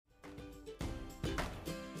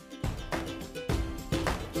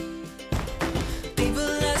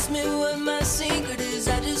what my secret is.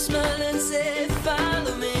 I just smile and say,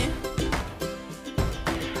 follow me.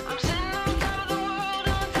 I'm sitting on top of the world,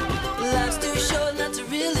 on top of the world. Life's too short not to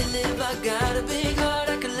really live. I got a big heart,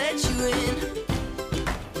 I can let you in.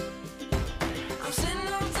 I'm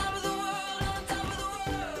sitting on top of the world, on top of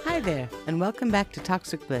the world. Hi there, and welcome back to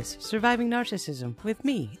Toxic Bliss, Surviving Narcissism with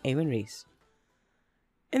me, Eowyn Reese.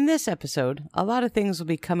 In this episode, a lot of things will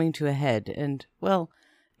be coming to a head and, well,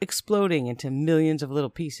 exploding into millions of little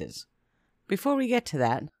pieces. Before we get to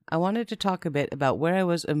that, I wanted to talk a bit about where I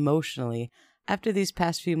was emotionally after these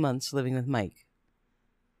past few months living with Mike.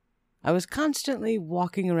 I was constantly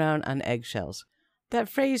walking around on eggshells. That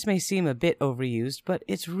phrase may seem a bit overused, but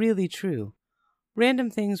it's really true. Random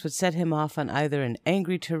things would set him off on either an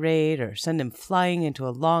angry tirade or send him flying into a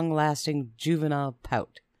long-lasting juvenile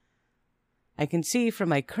pout. I can see from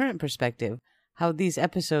my current perspective how these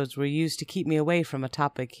episodes were used to keep me away from a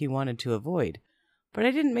topic he wanted to avoid, but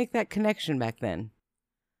I didn't make that connection back then.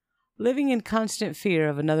 Living in constant fear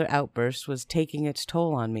of another outburst was taking its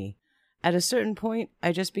toll on me. At a certain point,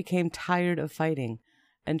 I just became tired of fighting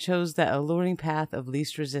and chose that alluring path of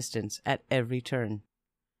least resistance at every turn.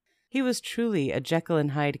 He was truly a Jekyll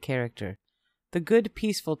and Hyde character. The good,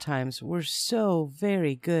 peaceful times were so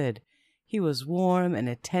very good. He was warm and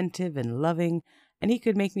attentive and loving, and he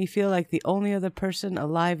could make me feel like the only other person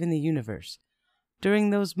alive in the universe.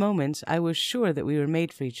 During those moments, I was sure that we were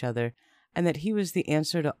made for each other, and that he was the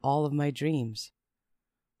answer to all of my dreams.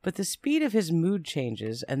 But the speed of his mood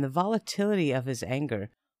changes and the volatility of his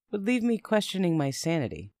anger would leave me questioning my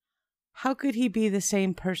sanity. How could he be the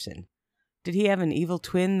same person? Did he have an evil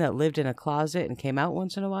twin that lived in a closet and came out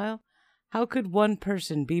once in a while? How could one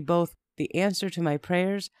person be both the answer to my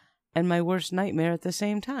prayers and my worst nightmare at the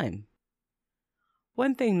same time?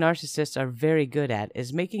 One thing narcissists are very good at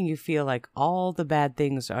is making you feel like all the bad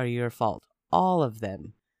things are your fault. All of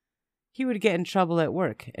them. He would get in trouble at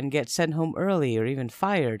work and get sent home early or even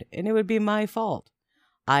fired, and it would be my fault.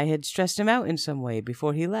 I had stressed him out in some way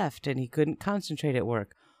before he left and he couldn't concentrate at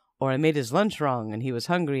work, or I made his lunch wrong and he was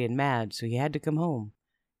hungry and mad, so he had to come home.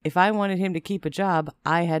 If I wanted him to keep a job,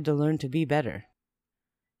 I had to learn to be better.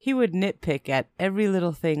 He would nitpick at every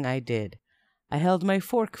little thing I did. I held my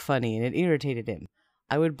fork funny and it irritated him.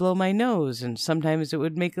 I would blow my nose and sometimes it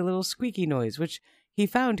would make a little squeaky noise, which he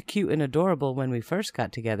found cute and adorable when we first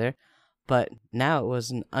got together, but now it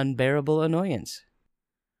was an unbearable annoyance.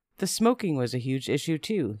 The smoking was a huge issue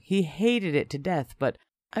too. He hated it to death, but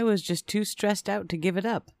I was just too stressed out to give it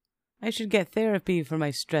up. I should get therapy for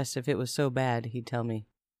my stress if it was so bad, he'd tell me.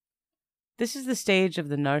 This is the stage of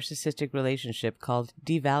the narcissistic relationship called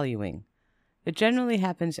devaluing. It generally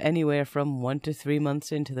happens anywhere from 1 to 3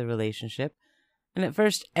 months into the relationship, and at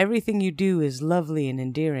first everything you do is lovely and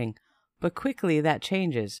endearing, but quickly that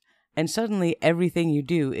changes, and suddenly everything you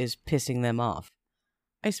do is pissing them off.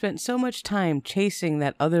 I spent so much time chasing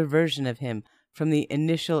that other version of him from the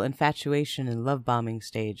initial infatuation and love-bombing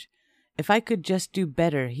stage. If I could just do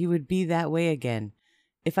better, he would be that way again.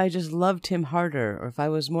 If I just loved him harder, or if I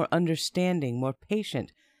was more understanding, more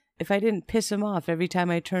patient, if I didn't piss him off every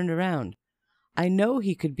time I turned around. I know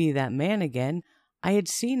he could be that man again. I had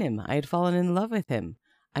seen him. I had fallen in love with him.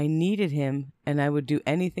 I needed him, and I would do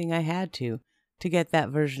anything I had to get that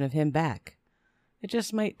version of him back. It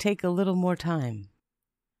just might take a little more time.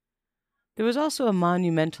 There was also a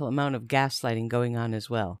monumental amount of gaslighting going on as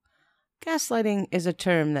well. Gaslighting is a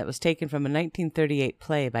term that was taken from a 1938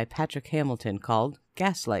 play by Patrick Hamilton called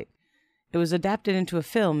Gaslight. It was adapted into a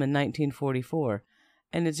film in 1944,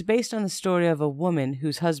 and it's based on the story of a woman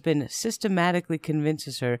whose husband systematically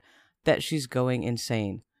convinces her that she's going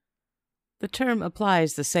insane. The term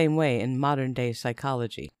applies the same way in modern-day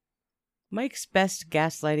psychology. Mike's best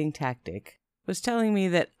gaslighting tactic was telling me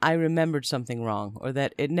that I remembered something wrong, or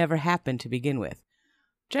that it never happened to begin with.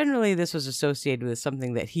 Generally, this was associated with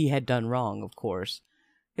something that he had done wrong, of course.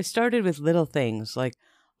 It started with little things, like,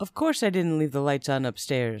 of course I didn't leave the lights on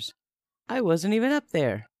upstairs. I wasn't even up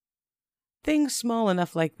there. Things small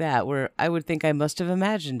enough like that, where I would think I must have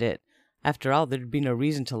imagined it. After all, there'd be no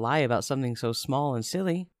reason to lie about something so small and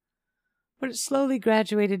silly. But it slowly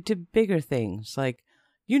graduated to bigger things, like,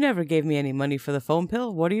 you never gave me any money for the phone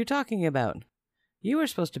bill. What are you talking about? You were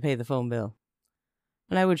supposed to pay the phone bill.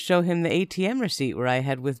 And I would show him the ATM receipt where I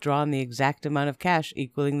had withdrawn the exact amount of cash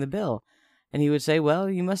equaling the bill. And he would say, well,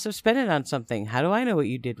 you must have spent it on something. How do I know what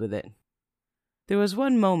you did with it? There was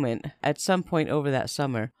one moment, at some point over that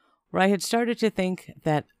summer, where I had started to think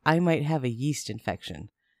that I might have a yeast infection.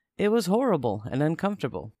 It was horrible and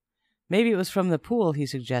uncomfortable. Maybe it was from the pool, he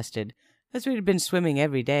suggested, as we had been swimming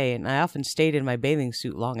every day, and I often stayed in my bathing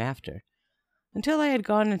suit long after. until I had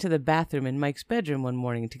gone into the bathroom in Mike's bedroom one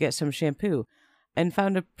morning to get some shampoo and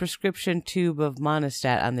found a prescription tube of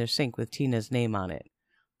Monistat on their sink with Tina's name on it.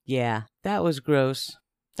 Yeah, that was gross.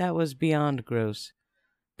 That was beyond gross.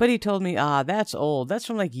 But he told me, that's old. That's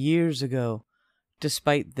from like years ago,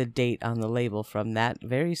 despite the date on the label from that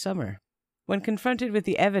very summer. When confronted with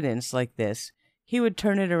the evidence like this, he would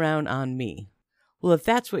turn it around on me. Well, if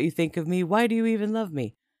that's what you think of me, why do you even love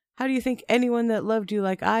me? How do you think anyone that loved you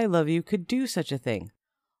like I love you could do such a thing?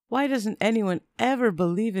 Why doesn't anyone ever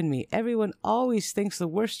believe in me? Everyone always thinks the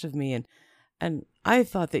worst of me, and I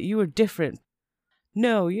thought that you were different.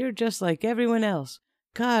 No, you're just like everyone else.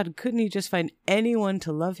 God, couldn't he just find anyone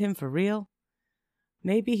to love him for real?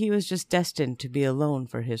 Maybe he was just destined to be alone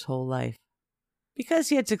for his whole life. Because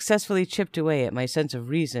he had successfully chipped away at my sense of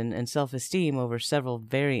reason and self-esteem over several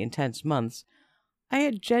very intense months, I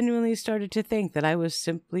had genuinely started to think that I was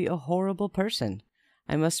simply a horrible person.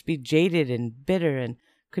 I must be jaded and bitter and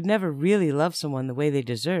could never really love someone the way they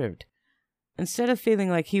deserved. Instead of feeling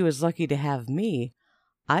like he was lucky to have me,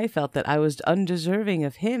 I felt that I was undeserving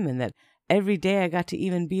of him and that every day I got to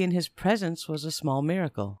even be in his presence was a small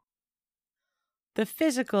miracle. The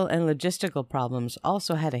physical and logistical problems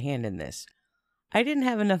also had a hand in this. I didn't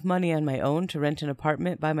have enough money on my own to rent an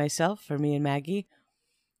apartment by myself for me and Maggie.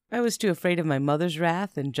 I was too afraid of my mother's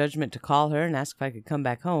wrath and judgment to call her and ask if I could come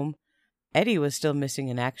back home. Eddie was still missing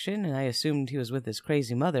in action, and I assumed he was with his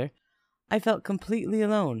crazy mother. I felt completely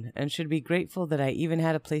alone and should be grateful that I even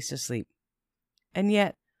had a place to sleep. And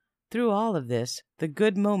yet, through all of this, the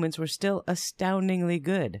good moments were still astoundingly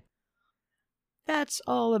good. That's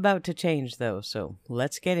all about to change, though, so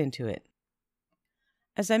let's get into it.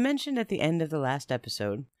 As I mentioned at the end of the last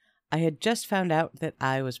episode, I had just found out that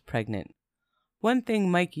I was pregnant. One thing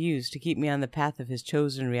Mike used to keep me on the path of his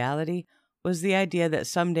chosen reality was the idea that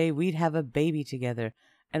someday we'd have a baby together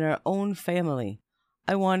and our own family.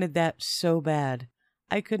 I wanted that so bad.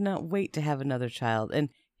 I could not wait to have another child, and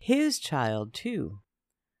his child, too.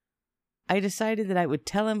 I decided that I would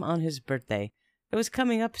tell him on his birthday. It was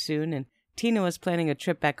coming up soon, and Tina was planning a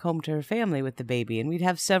trip back home to her family with the baby, and we'd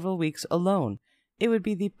have several weeks alone. It would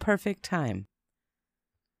be the perfect time.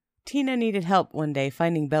 Tina needed help one day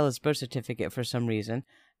finding Bella's birth certificate for some reason,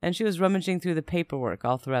 and she was rummaging through the paperwork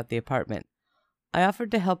all throughout the apartment. I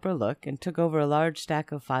offered to help her look and took over a large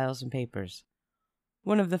stack of files and papers.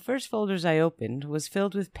 One of the first folders I opened was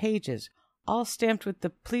filled with pages, all stamped with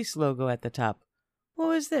the police logo at the top. What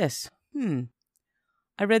was this?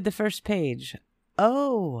 I read the first page.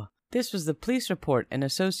 Oh, this was the police report and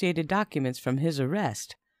associated documents from his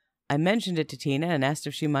arrest. I mentioned it to Tina and asked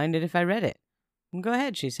if she minded if I read it. Go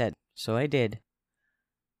ahead, she said. So I did.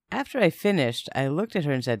 After I finished, I looked at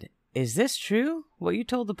her and said, Is this true, what you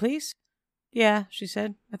told the police? Yeah, she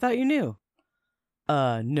said. I thought you knew.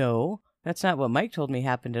 No. That's not what Mike told me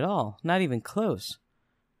happened at all. Not even close.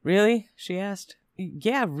 Really? She asked.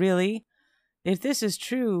 Yeah, really. If this is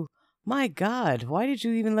true, my God, why did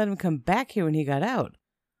you even let him come back here when he got out?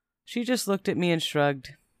 She just looked at me and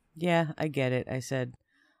shrugged. Yeah, I get it, I said.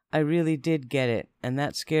 I really did get it, and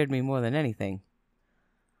that scared me more than anything.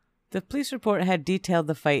 The police report had detailed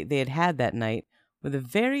the fight they had had that night with a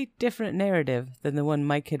very different narrative than the one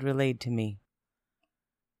Mike had relayed to me.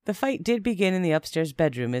 The fight did begin in the upstairs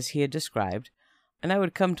bedroom as he had described, and I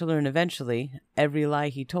would come to learn eventually every lie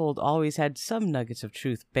he told always had some nuggets of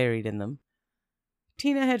truth buried in them.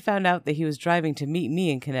 Tina had found out that he was driving to meet me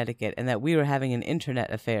in Connecticut and that we were having an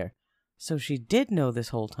internet affair, so she did know this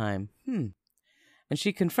whole time. And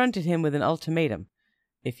she confronted him with an ultimatum.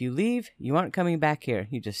 If you leave, you aren't coming back here.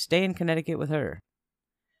 You just stay in Connecticut with her.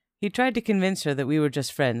 He tried to convince her that we were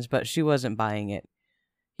just friends, but she wasn't buying it.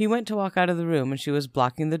 He went to walk out of the room, and she was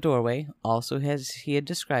blocking the doorway, also as he had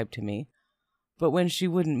described to me. But when she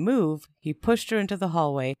wouldn't move, he pushed her into the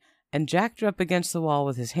hallway and jacked her up against the wall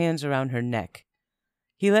with his hands around her neck.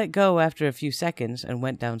 He let go after a few seconds and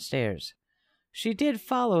went downstairs. She did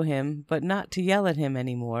follow him, but not to yell at him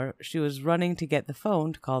anymore. She was running to get the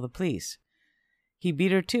phone to call the police. He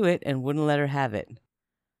beat her to it and wouldn't let her have it.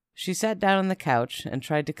 She sat down on the couch and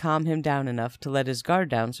tried to calm him down enough to let his guard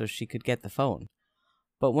down so she could get the phone.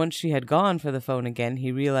 But once she had gone for the phone again,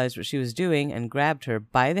 he realized what she was doing and grabbed her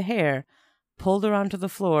by the hair, pulled her onto the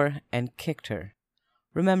floor, and kicked her.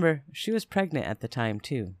 Remember, she was pregnant at the time,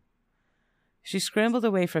 too. She scrambled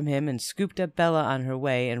away from him and scooped up Bella on her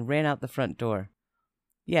way and ran out the front door.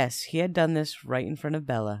 Yes, he had done this right in front of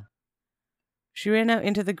Bella. She ran out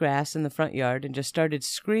into the grass in the front yard and just started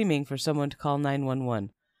screaming for someone to call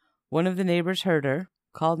 911. One of the neighbors heard her,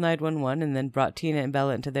 called 911, and then brought Tina and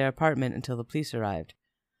Bella into their apartment until the police arrived.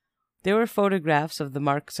 There were photographs of the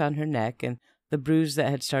marks on her neck, and the bruise that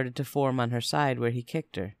had started to form on her side where he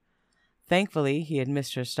kicked her. Thankfully, he had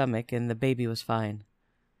missed her stomach, and the baby was fine.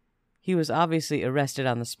 He was obviously arrested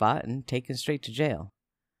on the spot and taken straight to jail.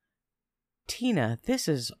 "Tina, this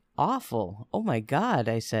is awful. Oh my God,"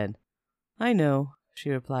 I said. "I know," she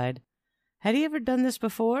replied. "Had he ever done this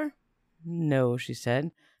before?" "No," she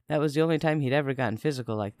said. That was the only time he'd ever gotten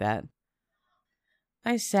physical like that.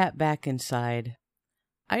 I sat back and sighed.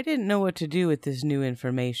 I didn't know what to do with this new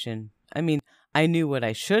information. I mean, I knew what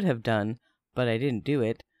I should have done, but I didn't do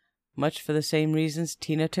it, much for the same reasons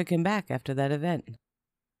Tina took him back after that event.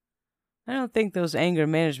 "I don't think those anger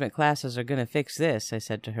management classes are going to fix this," I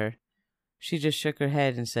said to her. She just shook her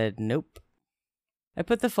head and said, "Nope." I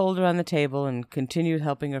put the folder on the table and continued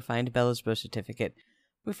helping her find Bella's birth certificate.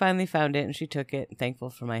 We finally found it, and she took it,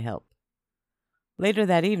 thankful for my help. Later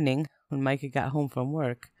that evening, when Micah got home from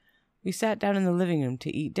work, we sat down in the living room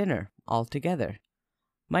to eat dinner, all together.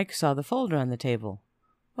 Mike saw the folder on the table.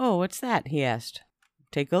 "Oh, what's that?" he asked.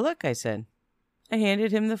 "Take a look," I said. I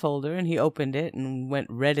handed him the folder, and he opened it and went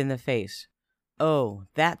red in the face. "Oh,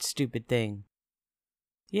 that stupid thing."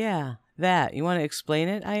 "Yeah, that. You want to explain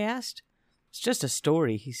it?" I asked. "It's just a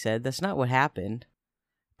story," he said. "That's not what happened."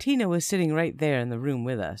 Tina was sitting right there in the room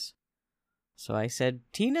with us. So I said,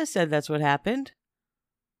 "Tina said that's what happened."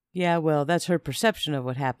 "Yeah, well, that's her perception of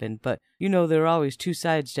what happened, but you know there are always two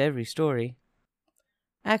sides to every story."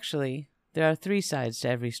 "Actually, there are three sides to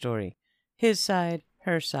every story. His side,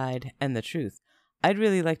 her side, and the truth. I'd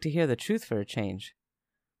really like to hear the truth for a change."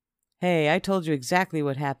 "Hey, I told you exactly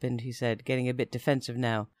what happened," he said, getting a bit defensive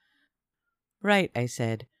now. "Right," I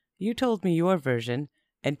said. "You told me your version,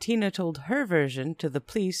 and Tina told her version to the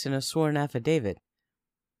police in a sworn affidavit.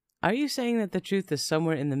 Are you saying that the truth is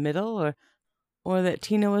somewhere in the middle, or that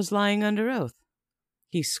Tina was lying under oath?"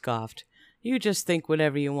 He scoffed. "You just think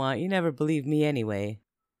whatever you want. You never believe me anyway."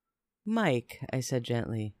 "Mike," I said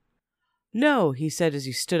gently. "No," he said as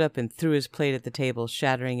he stood up and threw his plate at the table,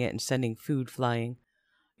 shattering it and sending food flying.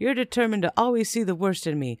 "You're determined to always see the worst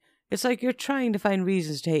in me. It's like you're trying to find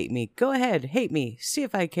reasons to hate me. Go ahead, hate me. See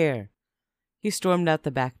if I care." He stormed out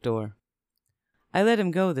the back door. I let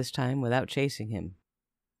him go this time without chasing him.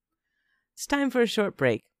 It's time for a short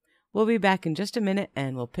break. We'll be back in just a minute,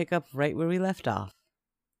 and we'll pick up right where we left off.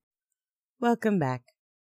 Welcome back.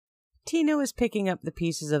 Tina was picking up the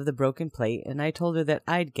pieces of the broken plate, and I told her that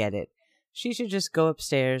I'd get it. She should just go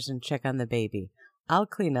upstairs and check on the baby. I'll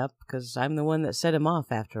clean up, because I'm the one that set him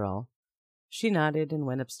off, after all. She nodded and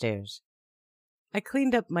went upstairs. I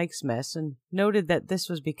cleaned up Mike's mess and noted that this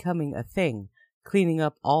was becoming a thing, cleaning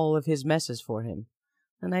up all of his messes for him.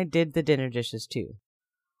 And I did the dinner dishes, too.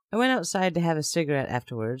 I went outside to have a cigarette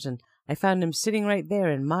afterwards, and I found him sitting right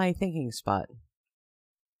there in my thinking spot.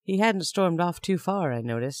 He hadn't stormed off too far, I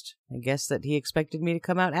noticed. I guessed that he expected me to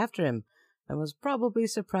come out after him, and was probably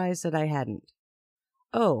surprised that I hadn't.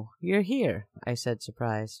 "Oh, you're here," I said,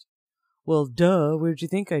 surprised. "Well, duh, where'd you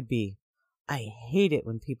think I'd be?" I hate it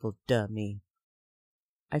when people duh me.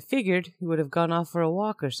 "I figured you would have gone off for a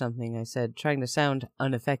walk or something," I said, trying to sound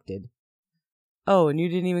unaffected. "Oh, and you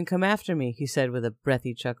didn't even come after me," he said with a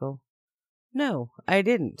breathy chuckle. "No, I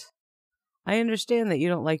didn't. I understand that you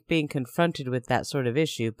don't like being confronted with that sort of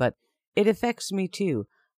issue, but it affects me too,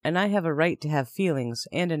 and I have a right to have feelings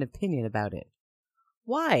and an opinion about it."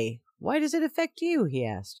 "Why? Why does it affect you?" he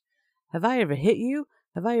asked. "Have I ever hit you?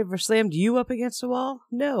 Have I ever slammed you up against a wall?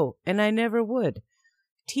 No, and I never would.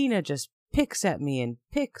 Tina just picks at me and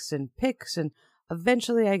picks, and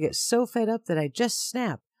eventually I get so fed up that I just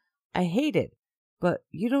snap. I hate it, but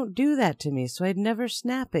you don't do that to me, so I'd never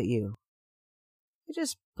snap at you." I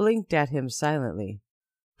just blinked at him silently.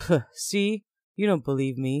 "Puh, see? You don't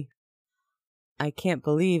believe me." "I can't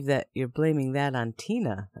believe that you're blaming that on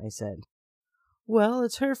Tina," I said. "Well,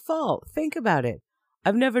 it's her fault. Think about it.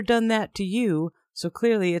 I've never done that to you, so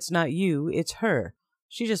clearly it's not you, it's her.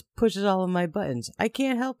 She just pushes all of my buttons. I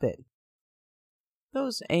can't help it."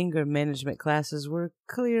 Those anger management classes were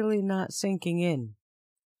clearly not sinking in.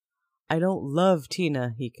 "I don't love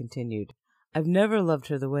Tina," he continued. "I've never loved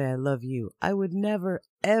her the way I love you. I would never,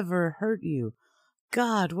 ever hurt you.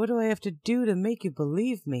 God, what do I have to do to make you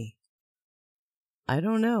believe me?" "I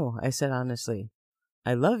don't know," I said honestly.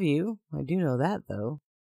 "I love you. I do know that, though."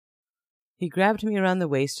 He grabbed me around the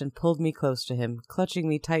waist and pulled me close to him, clutching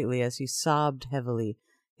me tightly as he sobbed heavily,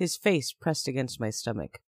 his face pressed against my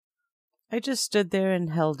stomach. I just stood there and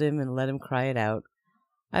held him and let him cry it out.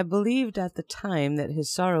 I believed at the time that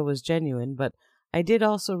his sorrow was genuine, but I did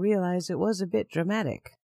also realize it was a bit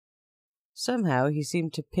dramatic. Somehow he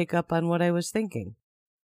seemed to pick up on what I was thinking.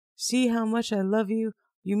 "See how much I love you?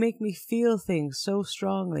 You make me feel things so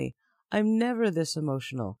strongly. I'm never this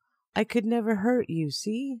emotional. I could never hurt you,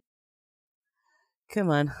 see? Come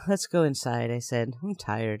on, let's go inside, I said. I'm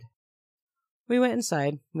tired. We went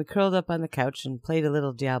inside. We curled up on the couch and played a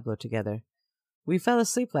little Diablo together. We fell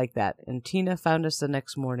asleep like that, and Tina found us the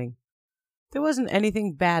next morning. There wasn't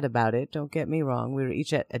anything bad about it, don't get me wrong. We were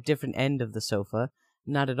each at a different end of the sofa,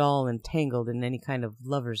 not at all entangled in any kind of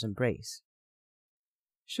lover's embrace.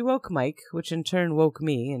 She woke Mike, which in turn woke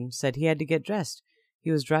me, and said he had to get dressed.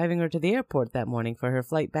 He was driving her to the airport that morning for her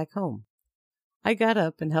flight back home. I got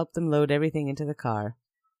up and helped them load everything into the car.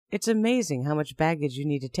 It's amazing how much baggage you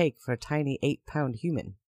need to take for a tiny 8-pound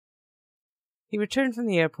human. He returned from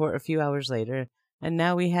the airport a few hours later, and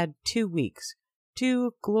now we had 2 weeks,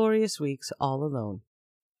 2 glorious weeks all alone.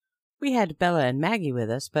 We had Bella and Maggie with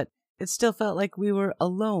us, but it still felt like we were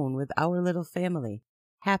alone with our little family,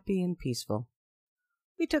 happy and peaceful.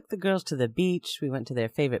 We took the girls to the beach, we went to their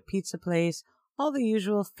favorite pizza place, all the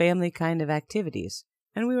usual family kind of activities,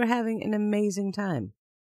 and we were having an amazing time.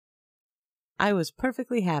 I was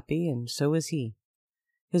perfectly happy, and so was he.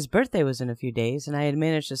 His birthday was in a few days, and I had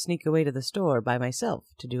managed to sneak away to the store by myself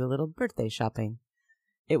to do a little birthday shopping.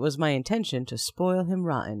 It was my intention to spoil him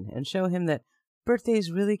rotten and show him that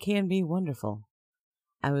birthdays really can be wonderful.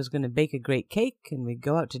 I was going to bake a great cake, and we'd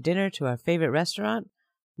go out to dinner to our favorite restaurant,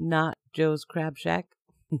 not Joe's Crab Shack.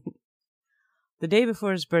 The day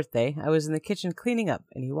before his birthday, I was in the kitchen cleaning up,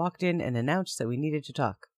 and he walked in and announced that we needed to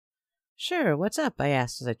talk. Sure, what's up? I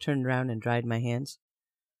asked as I turned around and dried my hands.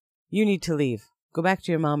 You need to leave. Go back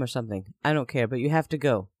to your mom or something. I don't care, but you have to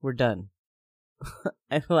go. We're done.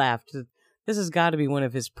 I laughed. This has got to be one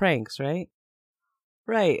of his pranks, right?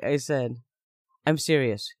 Right, I said. I'm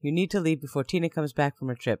serious. You need to leave before Tina comes back from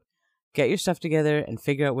her trip. Get your stuff together and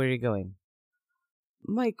figure out where you're going.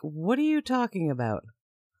 Mike, what are you talking about?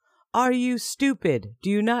 Are you stupid? Do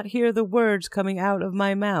you not hear the words coming out of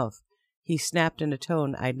my mouth? He snapped in a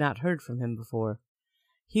tone I'd not heard from him before.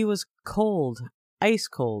 He was cold, ice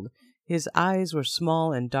cold. His eyes were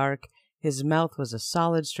small and dark, his mouth was a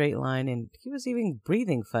solid straight line, and he was even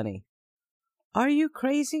breathing funny. Are you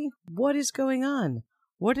crazy? What is going on?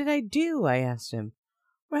 What did I do? I asked him.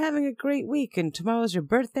 We're having a great week, and tomorrow's your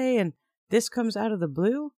birthday, and this comes out of the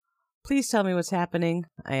blue? Please tell me what's happening,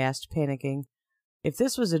 I asked, panicking. If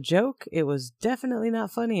this was a joke, it was definitely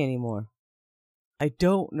not funny anymore. I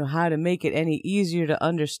don't know how to make it any easier to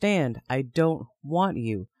understand. I don't want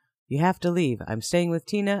you. You have to leave. I'm staying with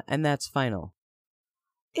Tina, and that's final.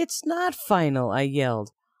 It's not final, I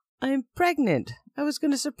yelled. I'm pregnant. I was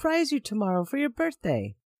going to surprise you tomorrow for your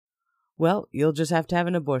birthday. Well, you'll just have to have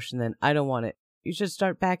an abortion then. I don't want it. You should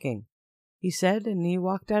start packing, he said, and he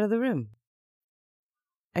walked out of the room.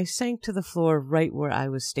 I sank to the floor right where I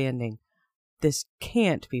was standing. This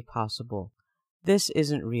can't be possible. This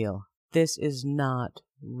isn't real. This is not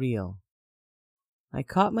real. I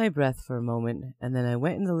caught my breath for a moment, and then I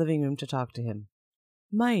went in the living room to talk to him.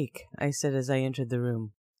 Mike, I said as I entered the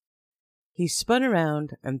room. He spun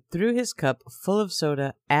around and threw his cup full of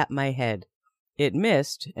soda at my head. It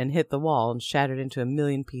missed and hit the wall and shattered into a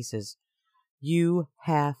million pieces. You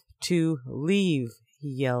have to leave, he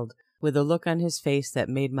yelled, with a look on his face that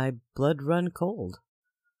made my blood run cold.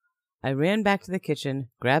 I ran back to the kitchen,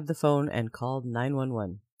 grabbed the phone, and called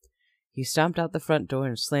 911. He stomped out the front door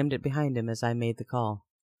and slammed it behind him as I made the call.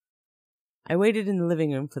 I waited in the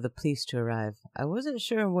living room for the police to arrive. I wasn't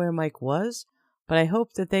sure where Mike was, but I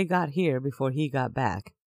hoped that they got here before he got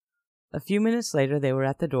back. A few minutes later, they were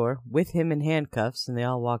at the door, with him in handcuffs, and they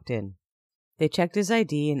all walked in. They checked his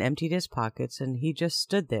ID and emptied his pockets, and he just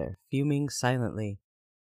stood there, fuming silently.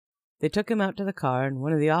 They took him out to the car, and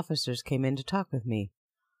one of the officers came in to talk with me.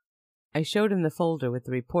 I showed him the folder with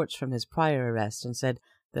the reports from his prior arrest and said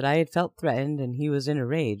that I had felt threatened and he was in a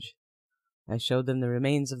rage. I showed them the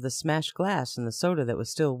remains of the smashed glass and the soda that was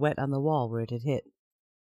still wet on the wall where it had hit.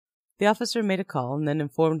 The officer made a call and then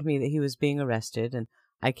informed me that he was being arrested, and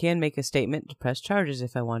I can make a statement to press charges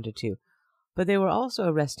if I wanted to, but they were also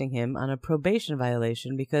arresting him on a probation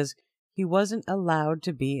violation because he wasn't allowed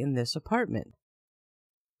to be in this apartment.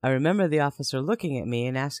 I remember the officer looking at me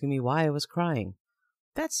and asking me why I was crying.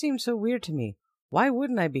 That seemed so weird to me. Why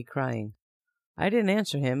wouldn't I be crying? I didn't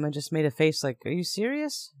answer him. I just made a face like, "Are you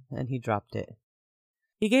serious?" And he dropped it.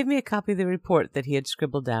 He gave me a copy of the report that he had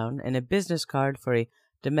scribbled down and a business card for a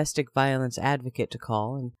domestic violence advocate to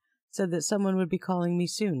call, and said that someone would be calling me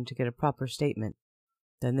soon to get a proper statement.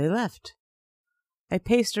 Then they left. I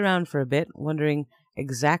paced around for a bit, wondering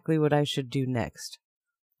exactly what I should do next.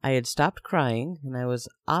 I had stopped crying, and I was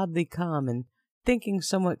oddly calm and thinking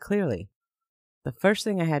somewhat clearly. The first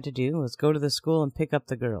thing I had to do was go to the school and pick up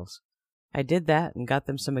the girls. I did that and got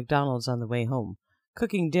them some McDonald's on the way home.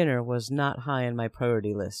 Cooking dinner was not high on my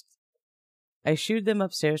priority list. I shooed them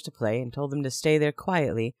upstairs to play and told them to stay there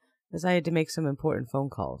quietly as I had to make some important phone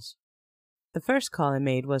calls. The first call I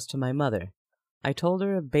made was to my mother. I told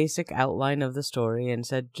her a basic outline of the story and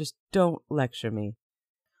said, just don't lecture me.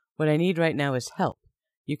 What I need right now is help.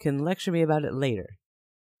 You can lecture me about it later.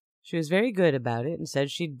 She was very good about it and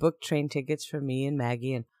said she'd book train tickets for me and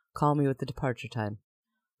Maggie and call me with the departure time.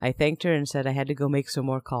 I thanked her and said I had to go make some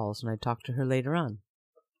more calls, and I'd talk to her later on.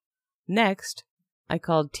 Next, I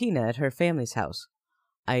called Tina at her family's house.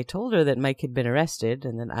 I told her that Mike had been arrested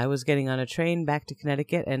and that I was getting on a train back to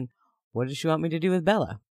Connecticut, and what did she want me to do with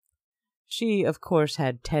Bella? She, of course,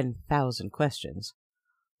 had 10,000 questions.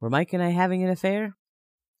 Were Mike and I having an affair?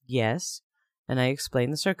 Yes, and I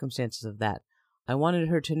explained the circumstances of that. I wanted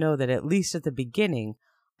her to know that at least at the beginning,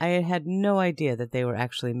 I had had no idea that they were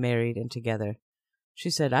actually married and together. She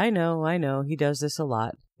said, I know, he does this a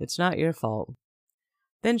lot. It's not your fault.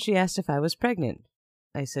 Then she asked if I was pregnant.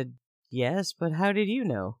 I said, yes, but how did you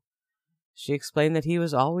know? She explained that he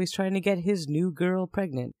was always trying to get his new girl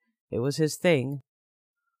pregnant. It was his thing.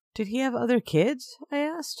 Did he have other kids? I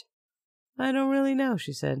asked. I don't really know,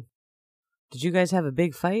 she said. Did you guys have a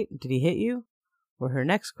big fight? Did he hit you? Were her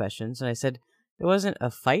next questions, and I said, it wasn't a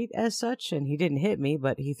fight as such, and he didn't hit me,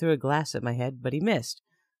 but he threw a glass at my head, but he missed,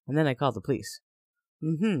 and then I called the police.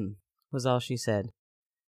 Was all she said.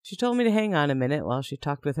 She told me to hang on a minute while she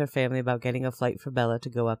talked with her family about getting a flight for Bella to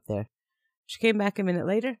go up there. She came back a minute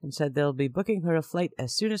later and said they'll be booking her a flight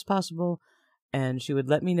as soon as possible, and she would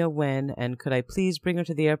let me know when, and could I please bring her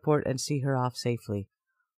to the airport and see her off safely.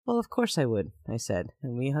 Well, of course I would, I said,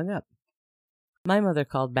 and we hung up. My mother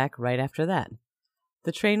called back right after that.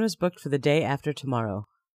 The train was booked for the day after tomorrow.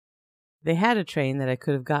 They had a train that I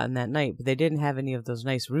could have gotten that night, but they didn't have any of those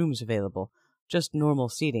nice rooms available, just normal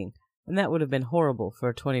seating, and that would have been horrible for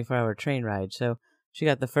a 24-hour train ride, so she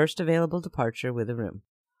got the first available departure with a room.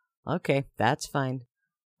 Okay, that's fine.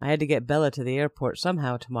 I had to get Bella to the airport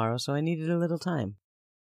somehow tomorrow, so I needed a little time.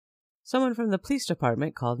 Someone from the police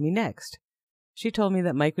department called me next. She told me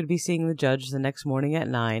that Mike would be seeing the judge the next morning at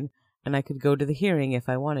 9, and I could go to the hearing if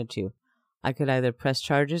I wanted to. I could either press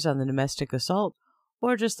charges on the domestic assault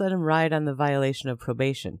or just let him ride on the violation of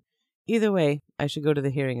probation. Either way, I should go to the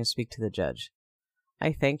hearing and speak to the judge.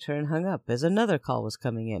 I thanked her and hung up as another call was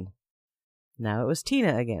coming in. Now it was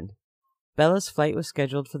Tina again. Bella's flight was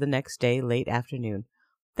scheduled for the next day, late afternoon.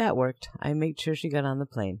 That worked. I made sure she got on the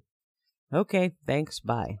plane. Okay, thanks,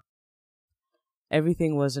 bye.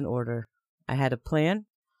 Everything was in order. I had a plan.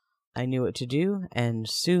 I knew what to do, and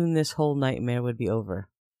soon this whole nightmare would be over.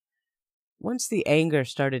 Once the anger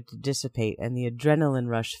started to dissipate and the adrenaline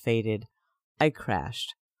rush faded, I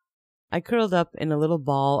crashed. I curled up in a little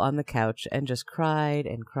ball on the couch and just cried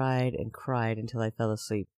and cried and cried until I fell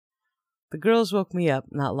asleep. The girls woke me up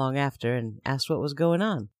not long after and asked what was going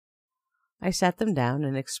on. I sat them down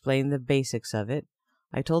and explained the basics of it.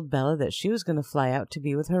 I told Bella that she was going to fly out to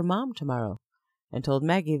be with her mom tomorrow, and told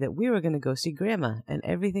Maggie that we were going to go see Grandma and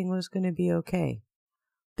everything was going to be okay.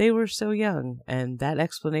 They were so young, and that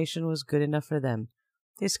explanation was good enough for them.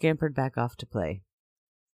 They scampered back off to play.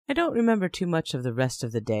 I don't remember too much of the rest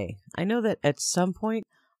of the day. I know that at some point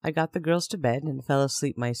I got the girls to bed and fell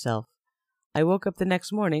asleep myself. I woke up the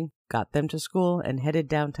next morning, got them to school, and headed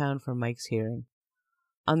downtown for Mike's hearing.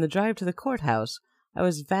 On the drive to the courthouse, I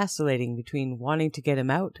was vacillating between wanting to get him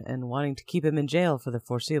out and wanting to keep him in jail for the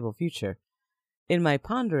foreseeable future. In my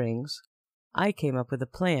ponderings, I came up with a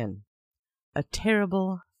plan. A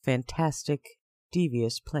terrible, fantastic,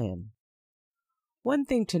 devious plan. One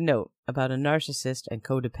thing to note about a narcissist and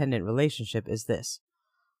codependent relationship is this.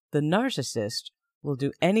 The narcissist will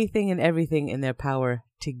do anything and everything in their power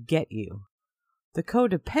to get you. The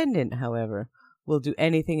codependent, however, will do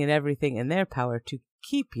anything and everything in their power to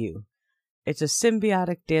keep you. It's a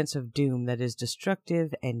symbiotic dance of doom that is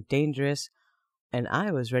destructive and dangerous, and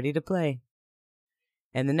I was ready to play.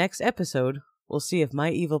 In the next episode, we'll see if my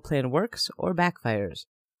evil plan works or backfires.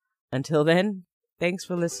 Until then, thanks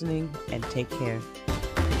for listening and take care.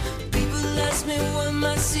 People ask me what my